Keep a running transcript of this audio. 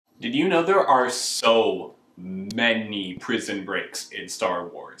Did you know there are so many prison breaks in Star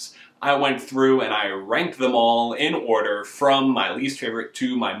Wars? I went through and I ranked them all in order from my least favorite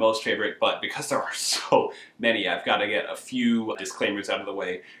to my most favorite, but because there are so many, I've got to get a few disclaimers out of the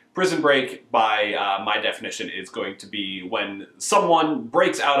way. Prison break, by my definition, is going to be when someone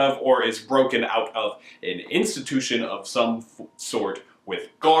breaks out of or is broken out of an institution of some sort with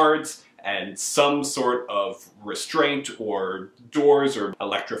guards and some sort of restraint or doors or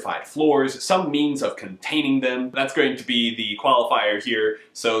electrified floors, some means of containing them. That's going to be the qualifier here.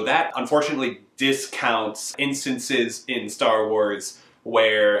 So that unfortunately discounts instances in Star Wars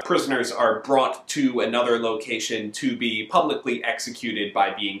where prisoners are brought to another location to be publicly executed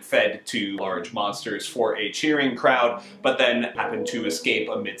by being fed to large monsters for a cheering crowd, but then happen to escape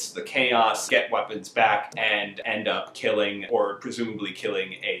amidst the chaos, get weapons back, and end up killing, or presumably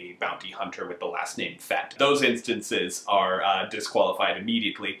killing, a bounty hunter with the last name Fett. Those instances are disqualified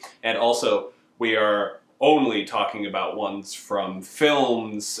immediately, and also we are only talking about ones from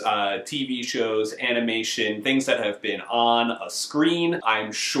films, TV shows, animation, things that have been on a screen.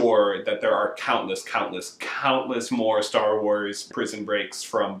 I'm sure that there are countless more Star Wars prison breaks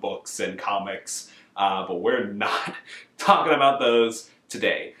from books and comics, but we're not talking about those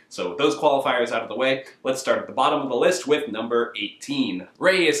today. So with those qualifiers out of the way, let's start at the bottom of the list with number 18.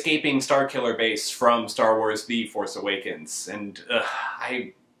 Rey escaping Starkiller base from Star Wars The Force Awakens. And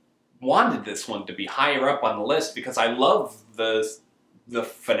I wanted this one to be higher up on the list because I love the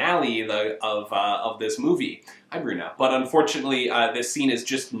finale of this movie. Hi, Bruno. But unfortunately, this scene is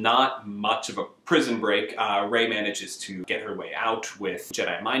just not much of a prison break. Rey manages to get her way out with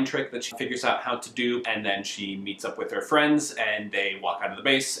Jedi mind trick that she figures out how to do, and then she meets up with her friends, and they walk out of the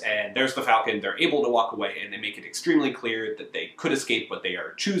base, and there's the Falcon. They're able to walk away, and they make it extremely clear that they could escape, but they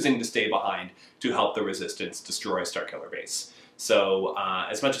are choosing to stay behind to help the Resistance destroy Starkiller base. So,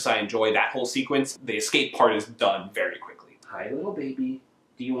 as much as I enjoy that whole sequence, the escape part is done very quickly. Hi, little baby.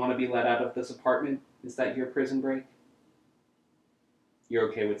 Do you want to be let out of this apartment? Is that your prison break? You're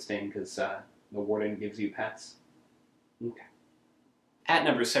okay with staying because the warden gives you pets? Okay. At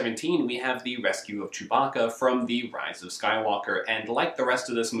number 17, we have the rescue of Chewbacca from The Rise of Skywalker, and like the rest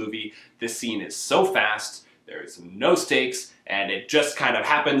of this movie, this scene is so fast, there's no stakes, and it just kind of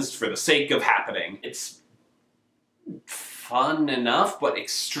happens for the sake of happening. It's fun enough, but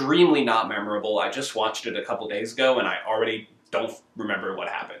extremely not memorable. I just watched it a couple days ago, and I already don't remember what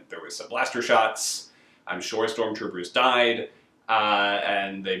happened. There was some blaster shots, I'm sure stormtroopers died,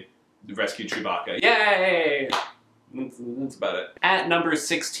 and they rescued Chewbacca. Yay! That's about it. At number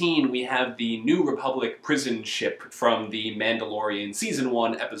 16, we have the New Republic prison ship from The Mandalorian Season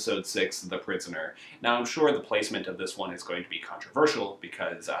 1, Episode 6, The Prisoner. Now, I'm sure the placement of this one is going to be controversial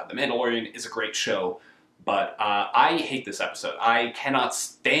because The Mandalorian is a great show, but I hate this episode. I cannot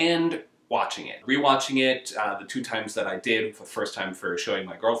stand watching it. Rewatching it, the 2 times that I did, the first time for showing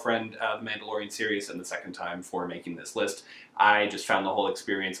my girlfriend the Mandalorian series, and the second time for making this list, I just found the whole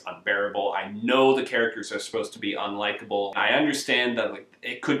experience unbearable. I know the characters are supposed to be unlikable. I understand that like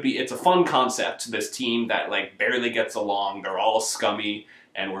it's a fun concept, this team that like barely gets along, they're all scummy,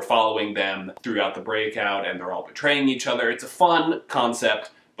 and we're following them throughout the breakout, and they're all betraying each other. It's a fun concept,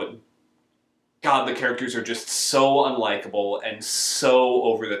 but God, the characters are just so unlikable and so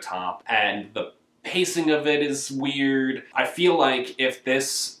over the top, and the pacing of it is weird. I feel like if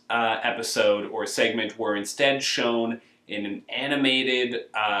this episode or segment were instead shown in an animated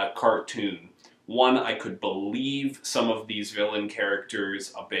cartoon, one, I could believe some of these villain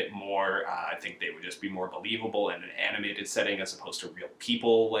characters a bit more. I think they would just be more believable in an animated setting as opposed to real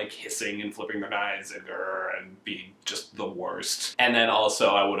people like hissing and flipping their knives and being just the worst. And then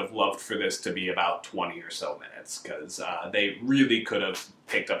also I would have loved for this to be about 20 or so minutes because they really could have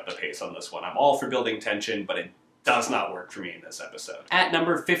picked up the pace on this one. I'm all for building tension, but it does not work for me in this episode. At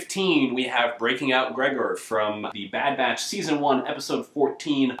number 15, we have Breaking Out Gregor from The Bad Batch Season 1, Episode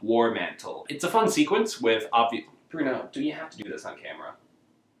 14, War Mantle. It's a fun sequence with Bruno, do you have to do this on camera?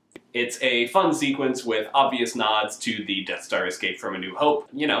 It's a fun sequence with obvious nods to the Death Star escape from A New Hope.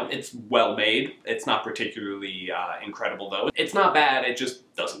 You know, it's well made. It's not particularly incredible though. It's not bad, it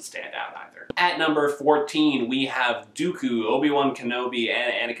just doesn't stand out either. At number 14, we have Dooku, Obi-Wan Kenobi,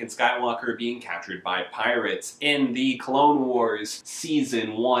 and Anakin Skywalker being captured by pirates in the Clone Wars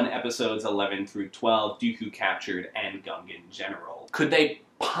Season 1, Episodes 11 through 12, Dooku Captured, and Gungan General. Could they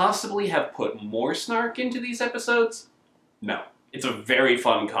possibly have put more snark into these episodes? No. It's a very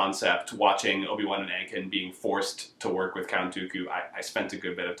fun concept, watching Obi-Wan and Anakin being forced to work with Count Dooku. I spent a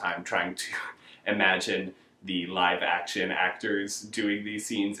good bit of time trying to imagine the live-action actors doing these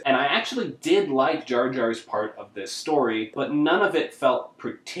scenes. And I actually did like Jar Jar's part of this story, but none of it felt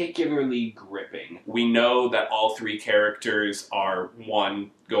particularly gripping. We know that all three characters are,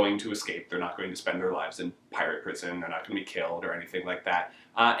 one, going to escape. They're not going to spend their lives in pirate prison. They're not going to be killed or anything like that.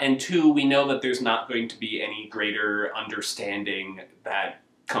 And two, we know that there's not going to be any greater understanding that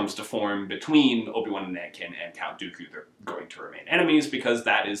comes to form between Obi-Wan and Anakin and Count Dooku. They're going to remain enemies because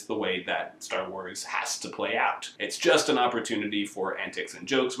that is the way that Star Wars has to play out. It's just an opportunity for antics and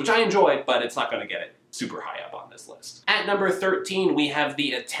jokes, which I enjoyed, but it's not going to get it super high up on this list. At number 13, we have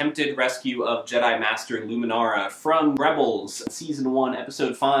the attempted rescue of Jedi Master Luminara from Rebels, Season 1,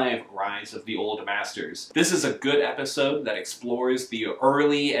 Episode 5, Rise of the Old Masters. This is a good episode that explores the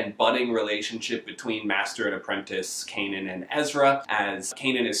early and budding relationship between Master and Apprentice Kanan and Ezra, as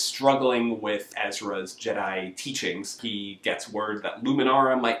Kanan is struggling with Ezra's Jedi teachings. He gets word that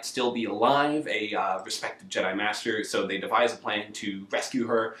Luminara might still be alive, a respected Jedi Master, so they devise a plan to rescue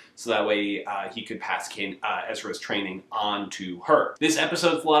her so that way he could pass Ezra's training on to her. This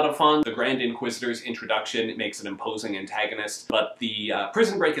episode's a lot of fun. The Grand Inquisitor's introduction makes an imposing antagonist, but the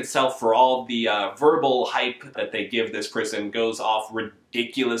prison break itself, for all the verbal hype that they give this prison, goes off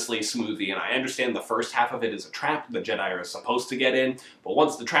ridiculously smoothly. And I understand the first half of it is a trap the Jedi are supposed to get in, but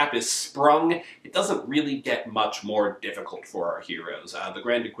once the trap is sprung, it doesn't really get much more difficult for our heroes. The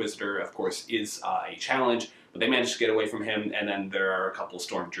Grand Inquisitor, of course, is a challenge, but they managed to get away from him, and then there are a couple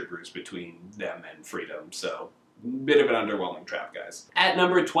stormtroopers between them and freedom, so bit of an underwhelming trap, guys. At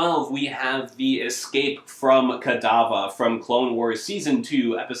number 12, we have the escape from Kadavo from Clone Wars Season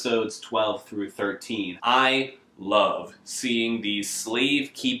 2, Episodes 12 through 13. I love seeing these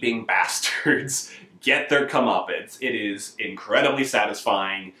slave-keeping bastards get their comeuppance. It is incredibly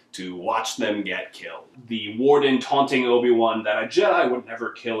satisfying to watch them get killed. The warden taunting Obi-Wan that a Jedi would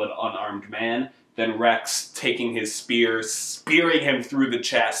never kill an unarmed man, then Rex taking his spear, spearing him through the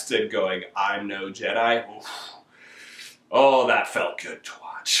chest and going, "I'm no Jedi." Oof. Oh, that felt good to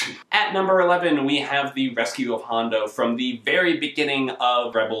watch. At number 11, we have the rescue of Hondo from the very beginning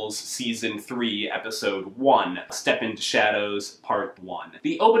of Rebels Season 3, Episode 1, Step into Shadows, Part 1.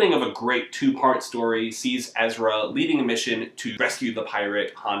 The opening of a great two-part story sees Ezra leading a mission to rescue the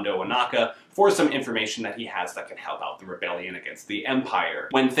pirate Hondo Ohnaka for some information that he has that can help out the rebellion against the Empire.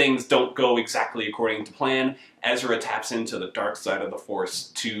 When things don't go exactly according to plan, Ezra taps into the dark side of the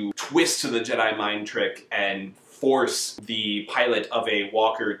Force to twist the Jedi mind trick and force the pilot of a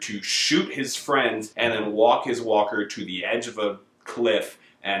walker to shoot his friends and then walk his walker to the edge of a cliff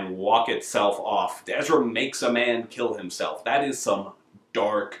and walk itself off. Ezra makes a man kill himself. That is some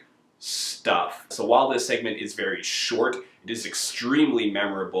dark stuff. So while this segment is very short, it is extremely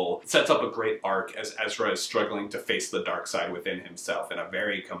memorable. It sets up a great arc as Ezra is struggling to face the dark side within himself in a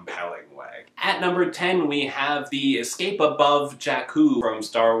very compelling way. At number 10, we have the escape above Jakku from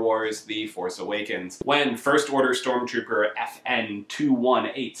Star Wars The Force Awakens. When First Order Stormtrooper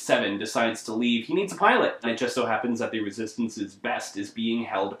FN-2187 decides to leave, he needs a pilot. And it just so happens that the Resistance's best is being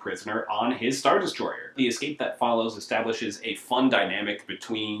held prisoner on his Star Destroyer. The escape that follows establishes a fun dynamic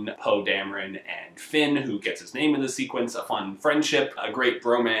between Poe Dameron and Finn, who gets his name in the sequence, a fun friendship, a great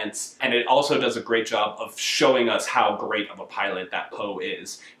bromance, and it also does a great job of showing us how great of a pilot that Poe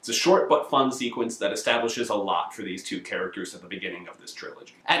is. It's a short but fun sequence that establishes a lot for these two characters at the beginning of this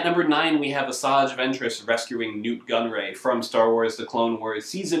trilogy. At number 9, we have Asajj Ventress rescuing Newt Gunray from Star Wars The Clone Wars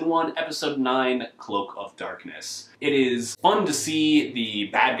Season 1, Episode 9, Cloak of Darkness. It is fun to see the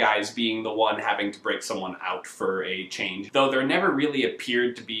bad guys being the one having to break someone out for a change, though there never really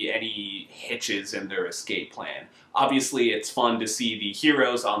appeared to be any hitches in their escape plan. Obviously, it's fun to see the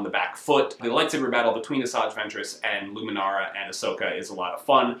heroes on the back foot. The lightsaber battle between Asajj Ventress and Luminara and Ahsoka is a lot of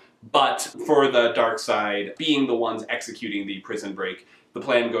fun, but for the dark side, being the ones executing the prison break, the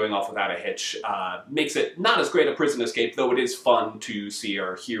plan going off without a hitch makes it not as great a prison escape, though it is fun to see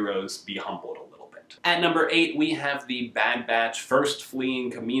our heroes be humbled a little bit. At number 8, we have the Bad Batch first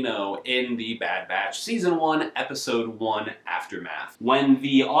fleeing Kamino in the Bad Batch Season 1, Episode 1, Aftermath. When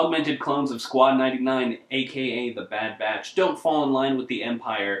the augmented clones of Squad 99, aka the Bad Batch, don't fall in line with the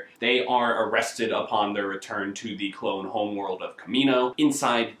Empire, they are arrested upon their return to the clone homeworld of Kamino.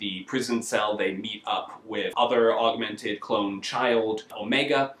 Inside the prison cell, they meet up with other augmented clone child,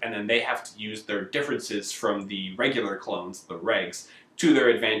 Omega, and then they have to use their differences from the regular clones, the Regs, to their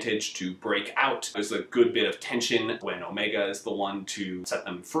advantage to break out. There's a good bit of tension when Omega is the one to set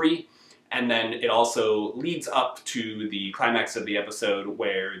them free. And then it also leads up to the climax of the episode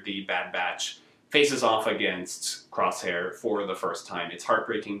where the Bad Batch faces off against Crosshair for the first time. It's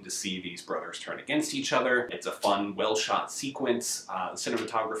heartbreaking to see these brothers turn against each other. It's a fun, well-shot sequence. The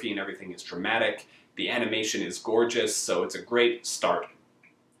cinematography and everything is dramatic. The animation is gorgeous, so it's a great start.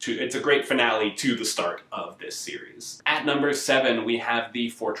 It's a great finale to the start of this series. At number 7, we have the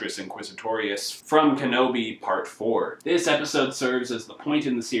Fortress Inquisitorius from Kenobi Part 4. This episode serves as the point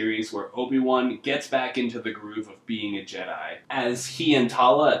in the series where Obi-Wan gets back into the groove of being a Jedi. As he and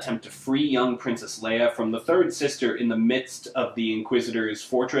Tala attempt to free young Princess Leia from the third sister in the midst of the Inquisitor's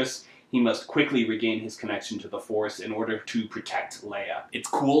fortress, he must quickly regain his connection to the Force in order to protect Leia. It's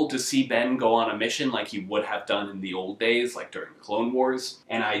cool to see Ben go on a mission like he would have done in the old days, like during the Clone Wars,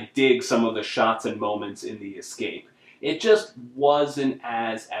 and I dig some of the shots and moments in the escape. It just wasn't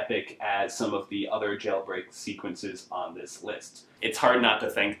as epic as some of the other jailbreak sequences on this list. It's hard not to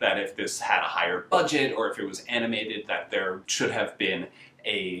think that if this had a higher budget, or if it was animated, that there should have been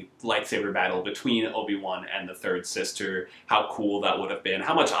a lightsaber battle between Obi-Wan and the third sister, how cool that would have been,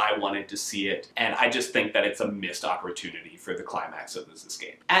 how much I wanted to see it, and I just think that it's a missed opportunity for the climax of this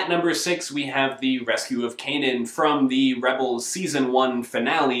escape. At number 6, we have the rescue of Kanan from the Rebels Season 1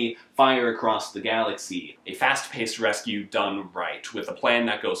 finale, Fire Across the Galaxy. A fast-paced rescue done right, with a plan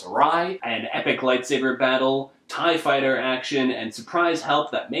that goes awry, an epic lightsaber battle, TIE fighter action, and surprise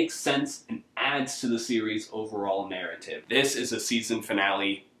help that makes sense and adds to the series' overall narrative. This is a season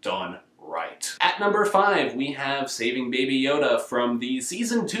finale done right. At number 5, we have saving Baby Yoda from the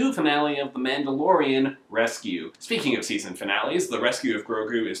Season 2 finale of The Mandalorian, Rescue. Speaking of season finales, the rescue of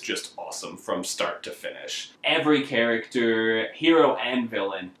Grogu is just awesome from start to finish. Every character, hero and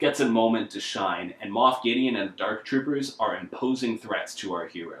villain, gets a moment to shine, and Moff Gideon and the Dark Troopers are imposing threats to our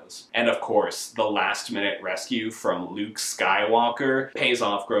heroes. And of course, the last-minute rescue from Luke Skywalker pays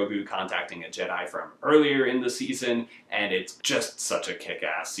off Grogu contacting a Jedi from earlier in the season, and it's just such a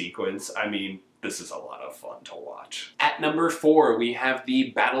kick-ass sequence. I mean, this is a lot of fun to watch. At number 4, we have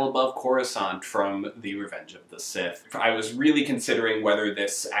the Battle Above Coruscant from The Revenge of the Sith. I was really considering whether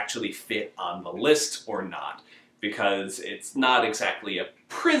this actually fit on the list or not, because it's not exactly a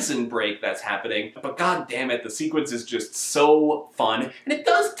prison break that's happening, but god damn it, the sequence is just so fun, and it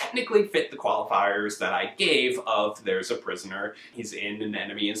does technically fit the qualifiers that I gave of there's a prisoner, he's in an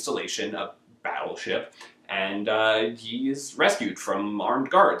enemy installation, a battleship, and he is rescued from armed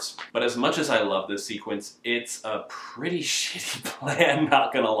guards. But as much as I love this sequence, it's a pretty shitty plan,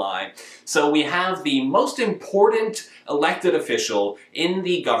 not gonna lie. So we have the most important elected official in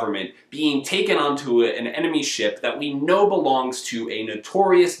the government being taken onto an enemy ship that we know belongs to a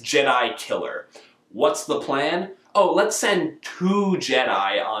notorious Jedi killer. What's the plan? Oh, let's send 2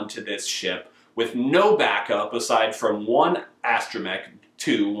 Jedi onto this ship with no backup aside from one astromech,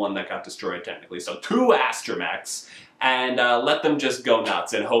 one that got destroyed technically, so 2 astromechs, and let them just go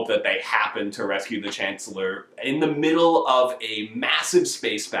nuts and hope that they happen to rescue the Chancellor in the middle of a massive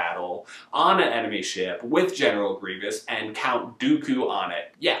space battle on an enemy ship with General Grievous and Count Dooku on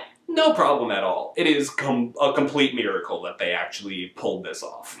it. Yeah, no problem at all. It is a complete miracle that they actually pulled this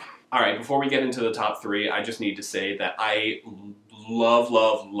off. Alright, before we get into the top 3, I just need to say that I love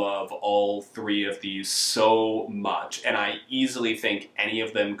all 3 of these so much, and I easily think any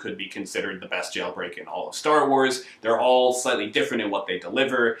of them could be considered the best jailbreak in all of Star Wars. They're all slightly different in what they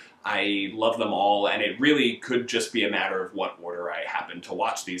deliver. I love them all, and it really could just be a matter of what order I happen to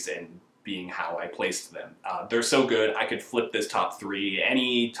watch these in, being how I placed them. They're so good, I could flip this top 3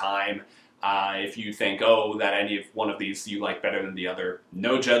 any time. If you think, oh, that any one of these you like better than the other,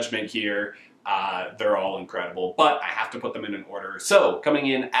 no judgment here. They're all incredible, but I have to put them in an order. So, coming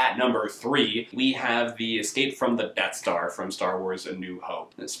in at number 3, we have the escape from the Death Star from Star Wars A New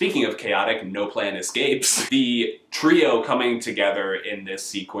Hope. And speaking of chaotic, no-plan escapes, the trio coming together in this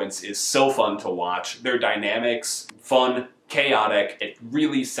sequence is so fun to watch. Their dynamics, fun, chaotic. It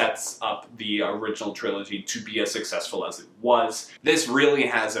really sets up the original trilogy to be as successful as it was. This really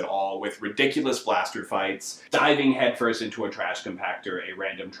has it all, with ridiculous blaster fights, diving headfirst into a trash compactor, a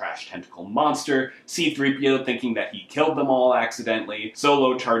random trash tentacle monster, C-3PO thinking that he killed them all accidentally,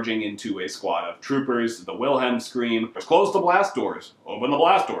 Solo charging into a squad of troopers, the Wilhelm scream, just close the blast doors, open the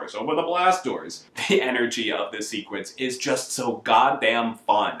blast doors, open the blast doors. The energy of this sequence is just so goddamn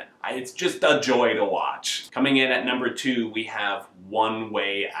fun. It's just a joy to watch. Coming in at number 2, we have One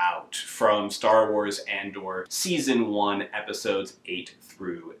Way Out from Star Wars Andor, Season 1, Episodes 8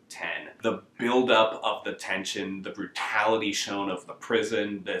 through 10. The buildup of the tension, the brutality shown of the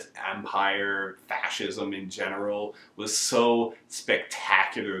prison, the Empire, fascism in general, was so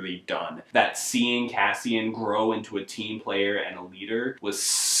spectacularly done that seeing Cassian grow into a team player and a leader was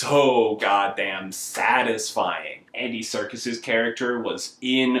so goddamn satisfying. Andy Serkis's character was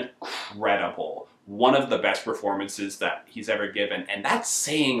incredible. One of the best performances that he's ever given, and that's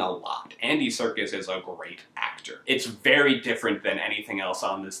saying a lot. Andy Serkis is a great actor. factor. It's very different than anything else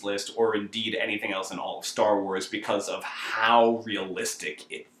on this list, or indeed anything else in all of Star Wars, because of how realistic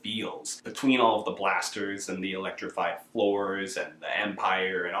it feels. Between all of the blasters and the electrified floors and the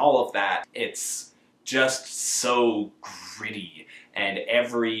Empire and all of that, it's just so gritty, and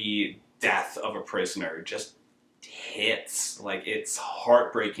every death of a prisoner just hits. Like, it's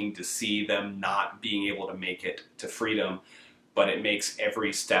heartbreaking to see them not being able to make it to freedom, but it makes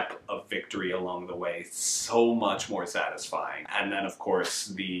every step of victory along the way so much more satisfying. And then, of course,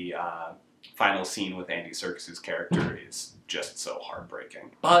 the final scene with Andy Serkis's character is just so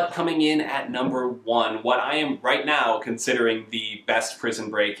heartbreaking. But coming in at number 1, what I am right now considering the best prison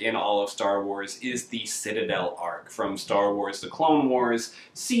break in all of Star Wars is the Citadel arc from Star Wars The Clone Wars,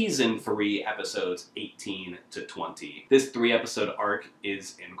 Season 3, episodes 18 to 20. This 3-episode arc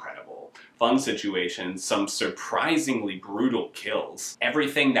is incredible. Fun situations, some surprisingly brutal kills.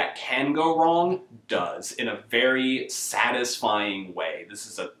 Everything that can go wrong does, in a very satisfying way. This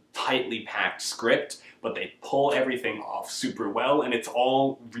is a tightly packed script, but they pull everything off super well, and it's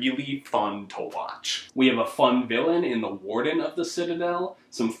all really fun to watch. We have a fun villain in the Warden of the Citadel,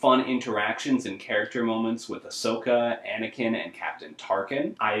 some fun interactions and character moments with Ahsoka, Anakin, and Captain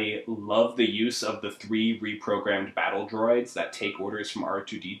Tarkin. I love the use of the 3 reprogrammed battle droids that take orders from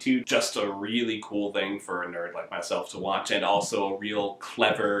R2-D2. Just a really cool thing for a nerd like myself to watch, and also a real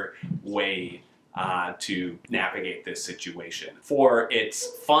clever way to navigate this situation. For its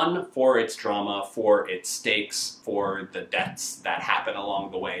fun, for its drama, for its stakes, for the deaths that happen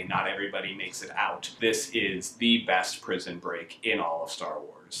along the way, not everybody makes it out. This is the best prison break in all of Star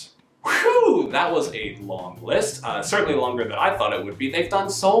Wars. Whew, that was a long list, certainly longer than I thought it would be. They've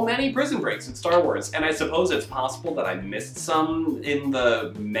done so many prison breaks in Star Wars, and I suppose it's possible that I missed some in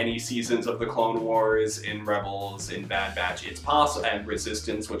the many seasons of the Clone Wars, in Rebels, in Bad Batch. It's possible, and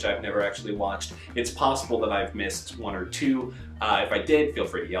Resistance, which I've never actually watched. It's possible that I've missed 1 or 2. If I did, feel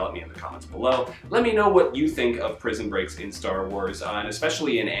free to yell at me in the comments below. Let me know what you think of prison breaks in Star Wars, and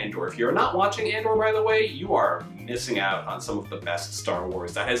especially in Andor. If you're not watching Andor, by the way, you are missing out on some of the best Star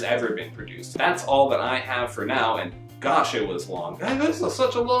Wars that has ever been produced. That's all that I have for now, and gosh, it was long. This is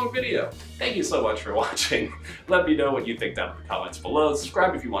such a long video. Thank you so much for watching. Let me know what you think down in the comments below.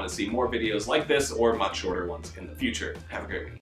 Subscribe if you want to see more videos like this, or much shorter ones in the future. Have a great week.